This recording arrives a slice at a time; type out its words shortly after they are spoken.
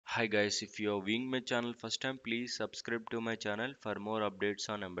Hi guys, if you are viewing my channel first time, please subscribe to my channel for more updates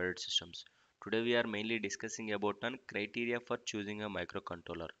on embedded systems. Today we are mainly discussing about an criteria for choosing a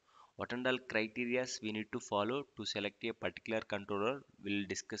microcontroller. What and all criteria we need to follow to select a particular controller, we'll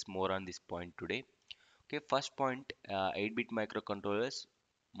discuss more on this point today. Okay, first point, 8-bit microcontrollers,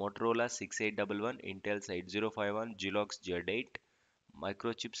 Motorola 6811, Intel's 8051, Gelox Z8,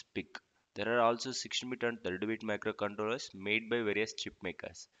 microchips PIC. There are also 16-bit and 32-bit microcontrollers made by various chip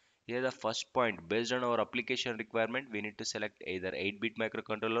makers. Here the first point, based on our application requirement, we need to select either 8-bit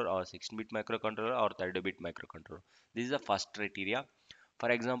microcontroller or 16-bit microcontroller or 32-bit microcontroller. This is the first criteria.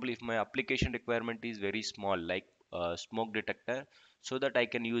 For example, if my application requirement is very small, like smoke detector, so that I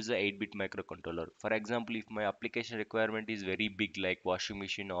can use the 8-bit microcontroller. For example, if my application requirement is very big, like washing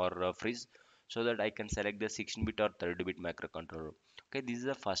machine or fridge, so that I can select the 16-bit or 32-bit microcontroller. Okay, this is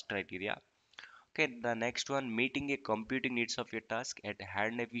the first criteria. Okay, the next one, meeting a computing needs of your task at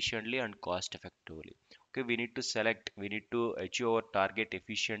hand efficiently and cost effectively. Okay, we need to achieve our target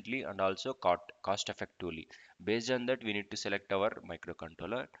efficiently and also cost effectively. Based on that, we need to select our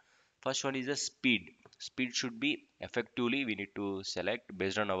microcontroller. First one is the speed. Speed should be effectively, we need to select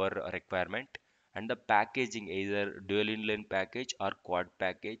based on our requirement. And the packaging, either dual inline package or quad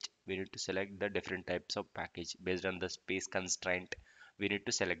package, we need to select the different types of package based on the space constraint. We need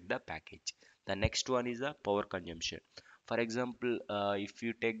to select the package. The next one is the power consumption. For example, if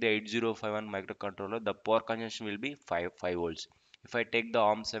you take the 8051 microcontroller, the power consumption will be 5 volts. If I take the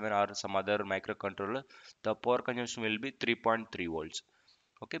ARM7 or some other microcontroller, the power consumption will be 3.3 volts.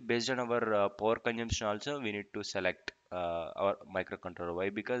 Okay, based on our power consumption also, we need to select our microcontroller.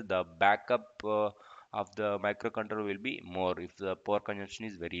 Why? Because the backup of the microcontroller will be more if the power consumption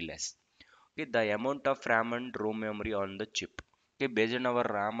is very less. Okay, the amount of RAM and ROM memory on the chip. Okay, based on our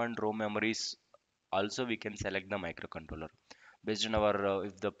RAM and ROM memories, also we can select the microcontroller. Based on our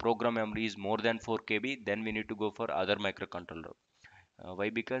if the program memory is more than 4 KB, then we need to go for other microcontroller.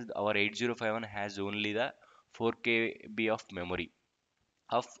 Why? Because our 8051 has only the 4 KB of memory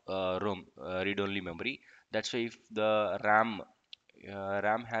of ROM, read-only memory. That's why if the RAM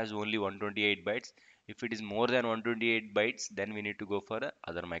has only 128 bytes, if it is more than 128 bytes, then we need to go for the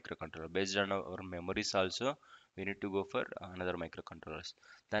other microcontroller. Based on our memories also, we need to go for another microcontrollers.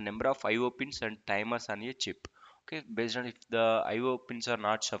 The number of IO pins and timers on a chip. Okay, based on if the IO pins are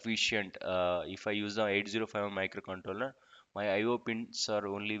not sufficient, if I use the 8051 microcontroller, my IO pins are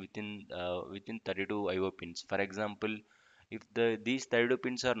only within 32 IO pins. For example, if these 32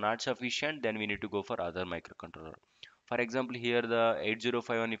 pins are not sufficient, then we need to go for other microcontroller. For example, here the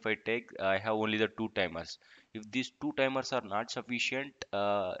 8051, if I take, I have only the two timers. If these two timers are not sufficient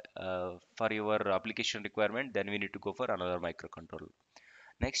for your application requirement, then we need to go for another microcontroller.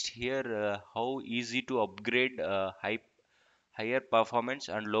 Next, here how easy to upgrade higher performance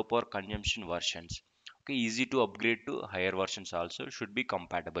and low power consumption versions. Okay, easy to upgrade to higher versions also should be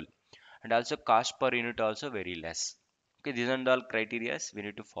compatible, and also cost per unit also very less. Okay, these are all criteria we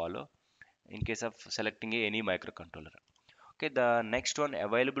need to follow in case of selecting any microcontroller. Okay, the next one,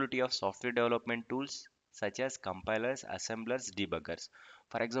 availability of software development tools such as compilers, assemblers, debuggers.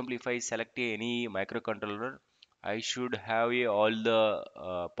 For example, if I select any microcontroller, I should have all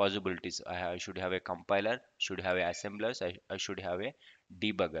the possibilities. I should have a compiler, should have a assemblers, I should have a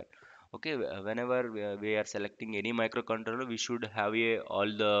debugger. Okay, whenever we are selecting any microcontroller, we should have all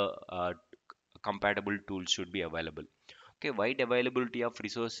the compatible tools should be available. Okay, wide availability of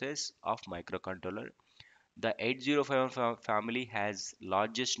resources of microcontroller. The 8051 family has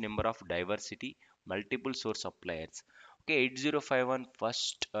largest number of diversity, multiple source suppliers. Okay, 8051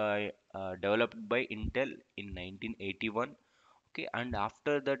 first developed by Intel in 1981. Okay, and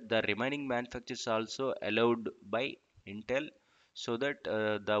after that the remaining manufacturers also allowed by Intel, so that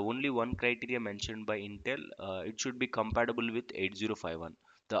the only one criteria mentioned by Intel, it should be compatible with 8051.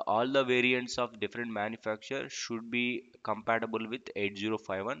 The all the variants of different manufacturers should be compatible with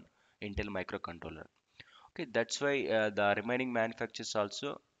 8051 Intel microcontroller. Okay, that's why the remaining manufacturers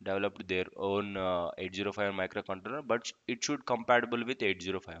also developed their own 8051 microcontroller, but it should compatible with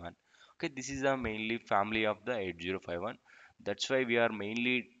 8051. Okay, this is the mainly family of the 8051. That's why we are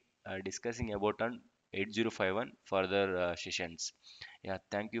mainly discussing about on 8051 further sessions. Yeah,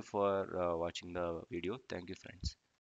 thank you for watching the video. Thank you, friends.